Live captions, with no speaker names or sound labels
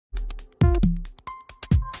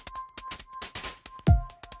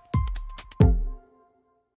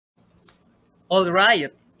All right.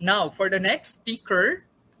 Now, for the next speaker,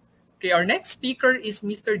 okay, our next speaker is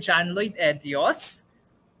Mr. John Lloyd Edios,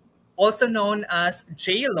 also known as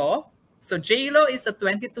JLo. So JLo is a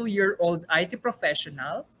 22-year-old IT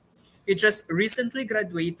professional. He just recently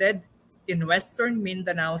graduated in Western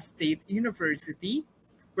Mindanao State University,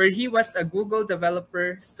 where he was a Google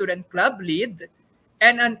Developer Student Club lead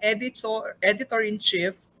and an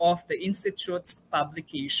editor-in-chief of the Institute's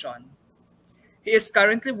publication. He is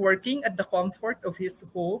currently working at the comfort of his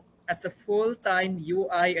home as a full-time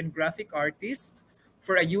UI and graphic artist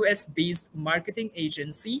for a US-based marketing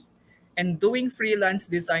agency and doing freelance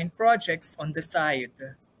design projects on the side.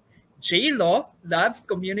 J-Lo loves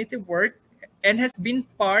community work and has been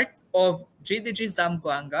part of GDG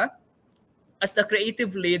Zamboanga as the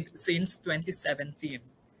creative lead since 2017.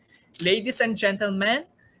 Ladies and gentlemen,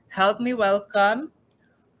 help me welcome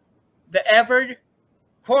the ever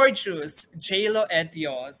gorgeous J-Lo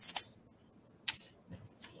Edios.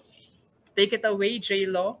 Take it away,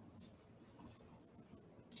 J-Lo.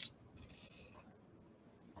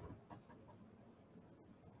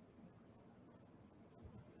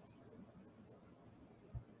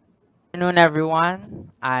 Afternoon,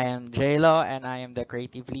 everyone. I am JLo, and I am the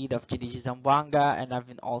creative lead of GDG Zamboanga, and I've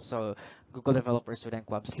been also Google Developer Student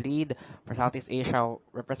Club's lead for Southeast Asia,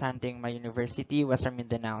 representing my university, Western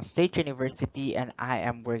Mindanao State University, and I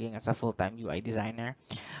am working as a full-time UI designer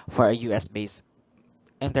for a US-based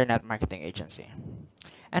internet marketing agency.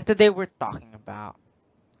 And today we're talking about,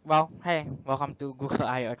 well, hey, welcome to Google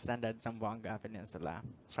I/O Extended Zamboanga Peninsula.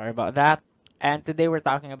 Sorry about that. And today we're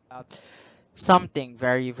talking about something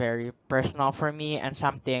very, very personal for me and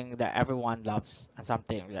something that everyone loves and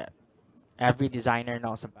something that every designer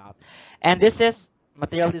knows about. And this is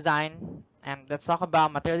material design. And let's talk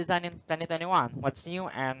about material design in 2021. What's new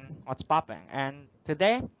and what's popping. And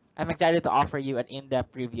today, I'm excited to offer you an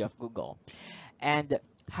in-depth review of Google and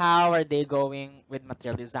how are they going with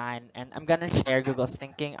material design. And I'm going to share Google's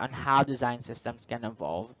thinking on how design systems can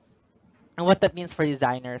evolve and what that means for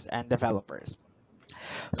designers and developers.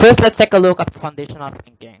 First, let's take a look at foundational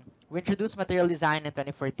thinking. We introduced material design in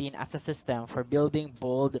 2014 as a system for building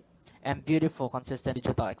bold and beautiful, consistent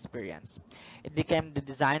digital experience. It became the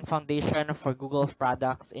design foundation for Google's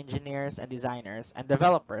products, engineers, and designers, and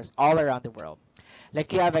developers all around the world.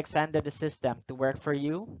 Like you have extended the system to work for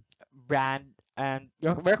you, brand, and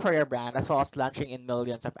your work for your brand, as well as launching in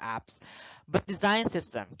millions of apps. But design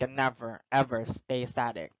system can never ever stay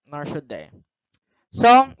static, nor should they.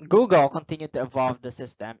 So Google continued to evolve the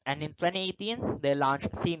system, and in 2018, they launched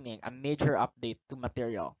Theming, a major update to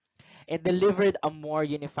Material. It delivered a more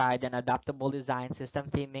unified and adaptable design system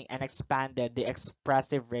theming and expanded the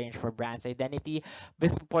expressive range for brand's identity by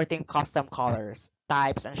supporting custom colors,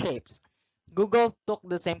 types, and shapes. Google took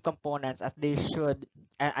the same components as they should,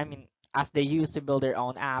 as they used to build their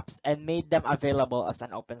own apps and made them available as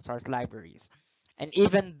an open source libraries. And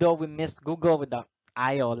even though we missed Google with the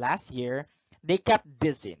I/O last year, they kept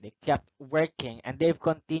busy, they kept working, and they've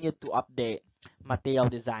continued to update material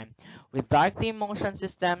design with dark theme motion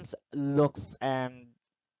systems, looks, and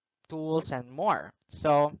tools, and more.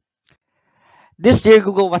 So this year,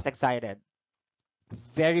 Google was excited,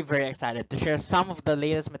 very, very excited to share some of the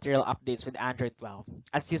latest material updates with Android 12.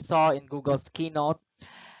 As you saw in Google's keynote,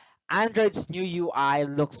 Android's new UI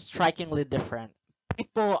looks strikingly different.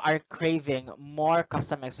 People are craving more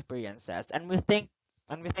custom experiences, and when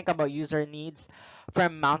we think about user needs,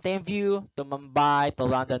 from Mountain View to Mumbai to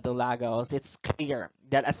London to Lagos, it's clear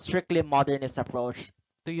that a strictly modernist approach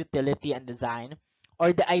to utility and design,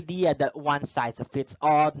 or the idea that one size fits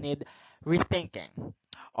all, need rethinking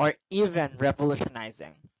or even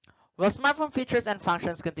revolutionizing. While smartphone features and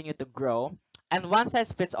functions continue to grow, and one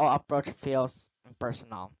size fits all approach feels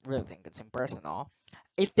impersonal, really think it's impersonal.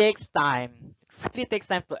 It takes time. It really takes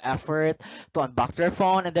time to effort to unbox your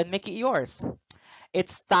phone and then make it yours.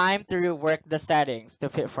 It's time to rework the settings to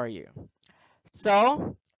fit for you.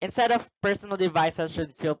 So, instead of personal devices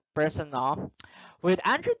should feel personal, with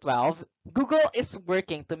Android 12, Google is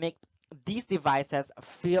working to make these devices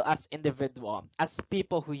feel as individual as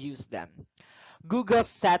people who use them. Google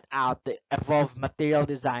set out to evolve material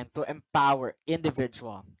design to empower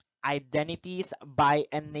individual identities by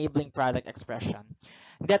enabling product expression.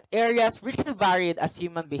 That areas richly varied as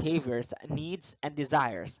human behaviors, needs, and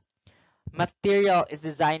desires. Material is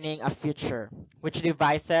designing a future which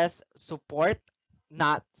devices support,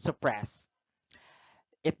 not suppress.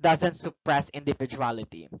 It doesn't suppress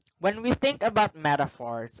individuality. When we think about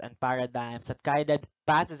metaphors and paradigms that guided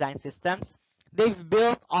past design systems, they've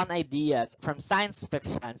built on ideas from science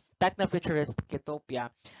fiction, techno-futuristic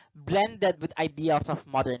utopia, blended with ideals of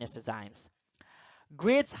modernist designs.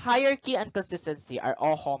 Grids, hierarchy, and consistency are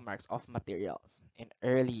all hallmarks of materials in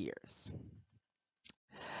early years.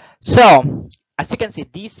 So, as you can see,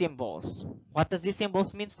 these symbols, what does these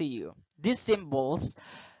symbols mean to you? These symbols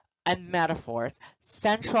and metaphors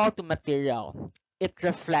central to material. It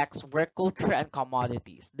reflects work culture and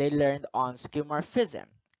commodities they learned on skeuomorphism.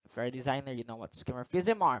 If you're a designer, you know what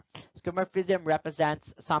skeuomorphism are. Skeuomorphism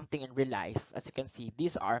represents something in real life. As you can see,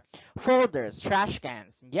 these are folders, trash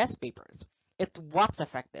cans, yes papers. It was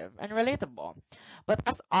effective and relatable. But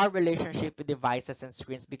as our relationship with devices and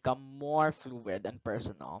screens become more fluid and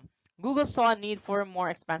personal, Google saw a need for a more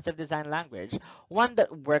expansive design language, one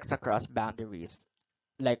that works across boundaries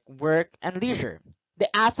like work and leisure. They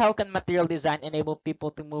ask how can material design enable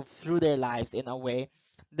people to move through their lives in a way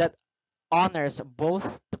that honors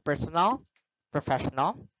both the personal,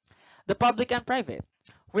 professional, the public and private.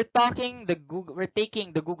 We're taking the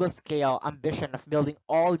Google scale ambition of building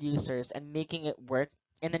all users and making it work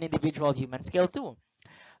in an individual human scale too.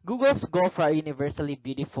 Google's goal for universally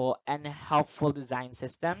beautiful and helpful design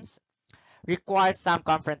systems requires some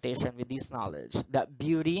confrontation with this knowledge that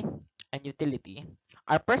beauty and utility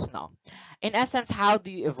are personal. In essence, how do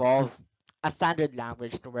you evolve a standard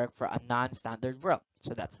language to work for a non-standard world?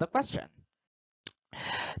 So that's the question.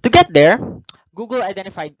 To get there, Google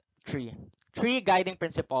identified three guiding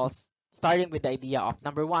principles, starting with the idea of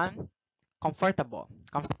number one,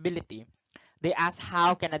 comfortability. They ask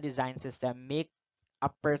how can a design system make a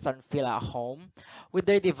person feel at home with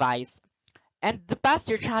their device. And the past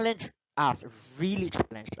year challenged us, really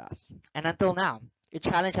challenged us. And until now, it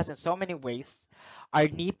challenged us in so many ways. Our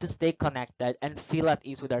need to stay connected and feel at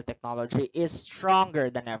ease with our technology is stronger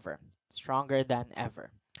than ever. Stronger than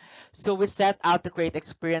ever. So we set out to create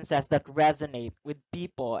experiences that resonate with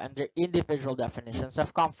people and their individual definitions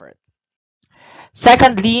of comfort.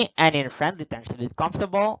 Secondly, and in friendly tension with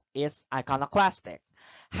comfortable, is iconoclastic.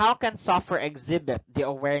 How can software exhibit the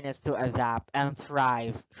awareness to adapt and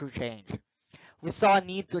thrive through change? We saw a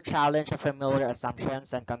need to challenge familiar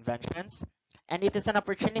assumptions and conventions, and it is an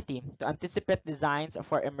opportunity to anticipate designs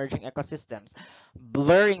for emerging ecosystems,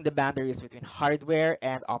 blurring the boundaries between hardware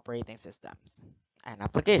and operating systems and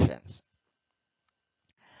applications.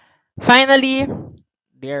 Finally,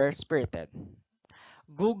 they're spirited.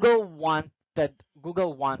 Google wanted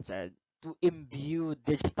Google wanted to imbue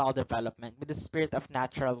digital development with the spirit of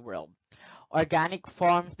natural world. Organic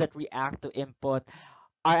forms that react to input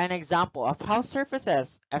are an example of how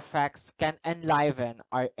surfaces effects can enliven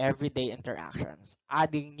our everyday interactions,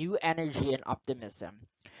 adding new energy and optimism.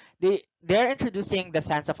 They're introducing the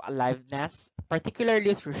sense of aliveness,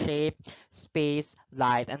 particularly through shape, space,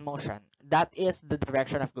 light, and motion. That is the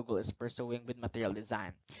direction of Google is pursuing with material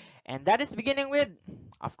design. And that is beginning with,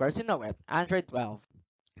 of course you know it, Android 12.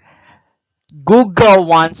 Google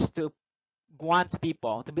wants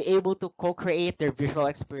people to be able to co-create their visual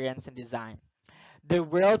experience and design the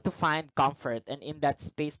world to find comfort and in that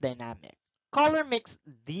space dynamic. Color makes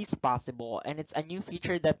these possible, and it's a new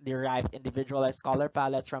feature that derives individualized color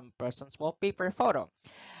palettes from a person's wallpaper photo.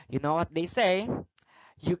 You know what they say?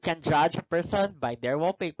 You can judge a person by their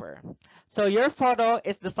wallpaper. So your photo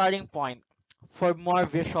is the starting point for more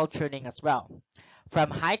visual tuning as well.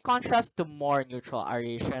 From high contrast to more neutral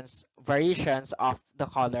variations of the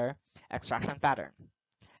color extraction pattern.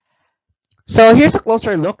 So here's a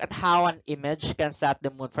closer look at how an image can set the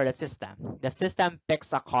mood for the system. The system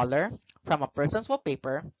picks a color from a person's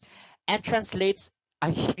wallpaper and translates a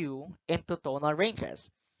hue into tonal ranges.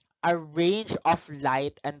 A range of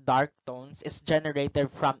light and dark tones is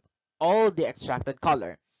generated from all the extracted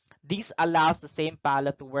color. This allows the same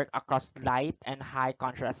palette to work across light and high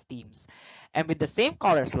contrast themes. And with the same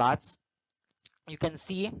color slots, you can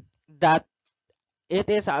see that it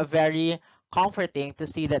is a very comforting to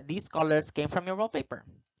see that these colors came from your wallpaper.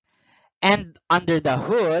 And under the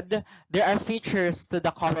hood, there are features to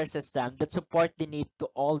the color system that support the need to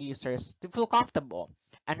all users to feel comfortable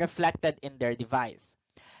and reflected in their device.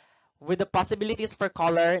 With the possibilities for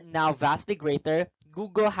color now vastly greater,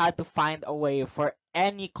 Google had to find a way for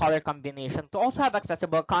any color combination to also have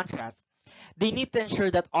accessible contrast. They need to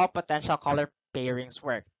ensure that all potential color pairings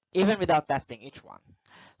work, even without testing each one.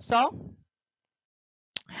 So,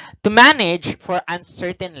 to manage for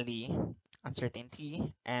uncertainty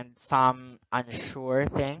and some unsure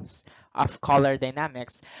things of color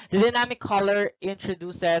dynamics, the dynamic color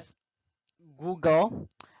Google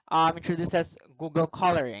introduces Google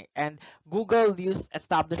coloring, and Google used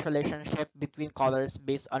established relationship between colors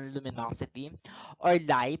based on luminosity or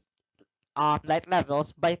light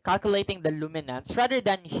levels by calculating the luminance rather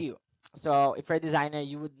than hue. So if you're a designer,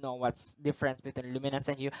 you would know what's difference between luminance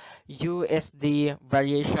and hue. Hue is the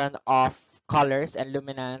variation of colors and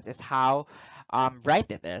luminance is how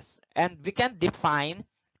bright it is. And we can define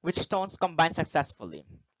which tones combine successfully.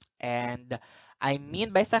 And I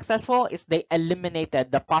mean by successful is they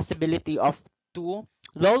eliminated the possibility of two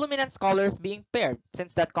low luminance colors being paired,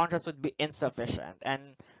 since that contrast would be insufficient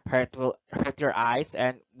and hurt your eyes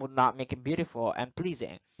and would not make it beautiful and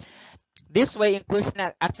pleasing. This way, inclusion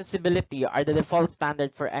and accessibility are the default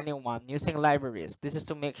standard for anyone using libraries. This is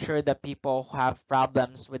to make sure that people who have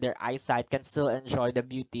problems with their eyesight can still enjoy the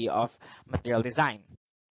beauty of material design.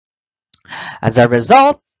 As a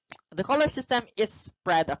result, the color system is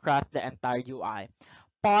spread across the entire UI.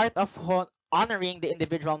 Part of honoring the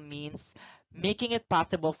individual means making it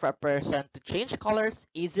possible for a person to change colors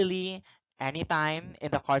easily anytime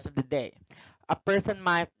in the course of the day. A person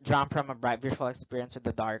might jump from a bright visual experience with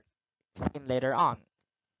a dark theme later on.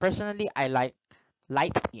 Personally, I like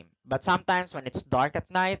light theme, but sometimes when it's dark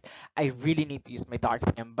at night, I really need to use my dark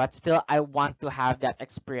theme, but still I want to have that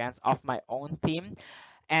experience of my own theme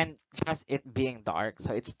and just it being dark,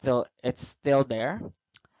 so it's still there.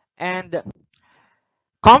 And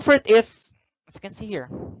comfort is, as you can see here,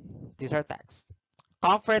 these are text.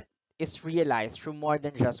 Comfort is realized through more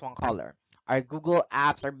than just one color. Our Google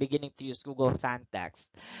apps are beginning to use Google Sans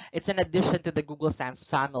Text. It's an addition to the Google Sans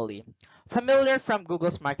family. Familiar from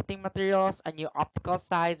Google's marketing materials, a new optical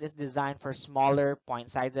size is designed for smaller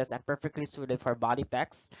point sizes and perfectly suited for body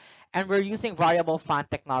text. And we're using variable font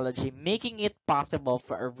technology, making it possible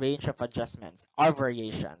for a range of adjustments or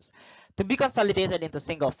variations to be consolidated into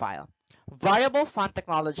single file. Variable font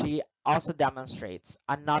technology also demonstrates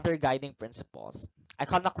another guiding principles,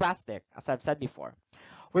 iconoclastic, as I've said before.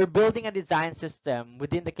 We're building a design system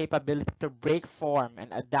within the capability to break form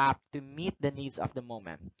and adapt to meet the needs of the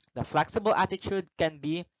moment. The flexible attitude can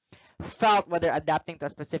be felt whether adapting to a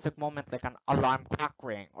specific moment like an alarm clock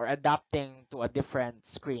ring or adapting to a different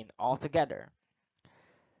screen altogether.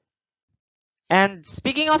 And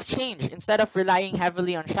speaking of change, instead of relying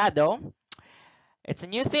heavily on shadow, it's a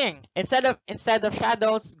new thing. Instead of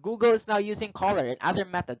shadows, Google is now using color and other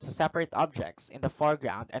methods to separate objects in the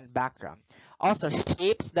foreground and background. Also,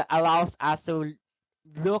 shapes that allows us to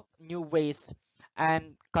look new ways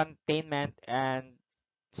and containment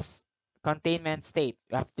state.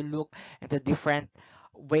 We have to look into different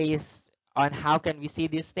ways on how can we see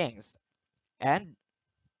these things. And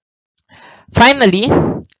finally,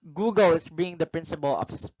 Google is bringing the principle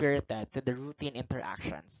of spirited to the routine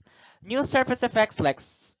interactions. New surface effects like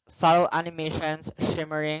subtle animations,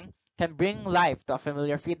 shimmering, can bring life to a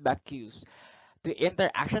familiar feedback cues to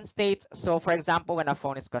interaction states. So for example, when a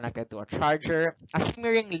phone is connected to a charger, a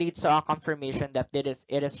shimmering leads to a confirmation that it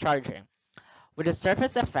is charging. With the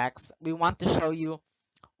surface effects, we want to show you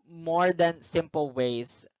more than simple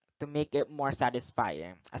ways to make it more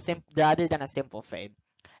satisfying, rather than a simple fade.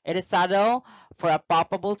 It is subtle for a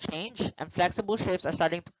palpable change, and flexible shapes are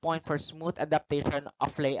starting to point for smooth adaptation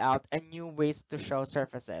of layout and new ways to show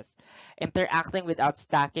surfaces. Interacting without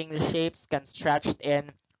stacking the shapes can stretch in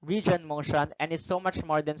region motion and is so much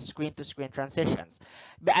more than screen to screen transitions.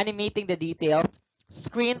 By animating the details,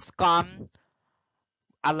 screens come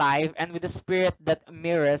alive and with a spirit that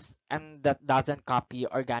mirrors and that doesn't copy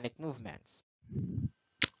organic movements.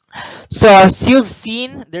 So as you've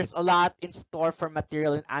seen, there's a lot in store for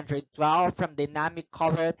material in Android 12, from dynamic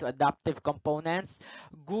color to adaptive components.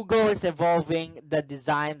 Google is evolving the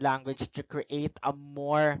design language to create a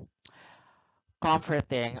more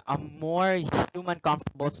comforting, a more human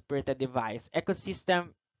comfortable spirited device ecosystem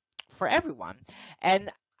for everyone.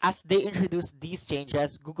 And as they introduce these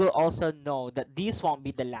changes, Google also know that these won't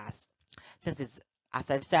be the last. Since this,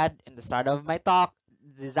 as I've said in the start of my talk,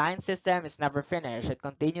 the design system is never finished. It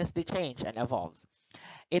continuously changes and evolves.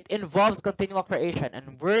 It involves continual creation,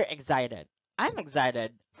 and we're excited. I'm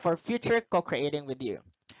excited for future co-creating with you.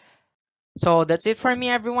 So that's it for me,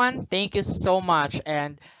 everyone. Thank you so much.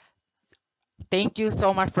 And thank you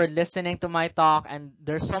so much for listening to my talk, and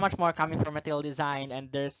there's so much more coming from material design,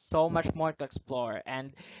 and there's so much more to explore.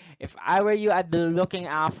 And if I were you, I'd be looking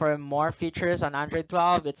out for more features on Android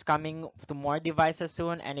 12. It's coming to more devices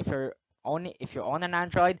soon, and if you own an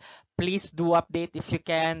Android, please do update if you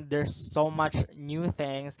can. There's so much new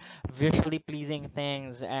things, visually pleasing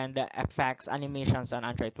things, and effects, animations on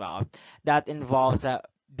Android 12 that involves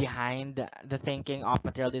behind the thinking of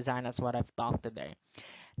material design, as what I've talked today.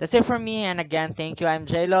 That's it for me. And again, thank you. I'm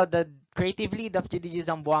JLo, the creative lead of GDG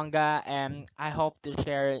Zamboanga, and I hope to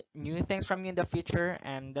share new things from you in the future.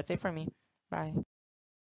 And that's it for me. Bye.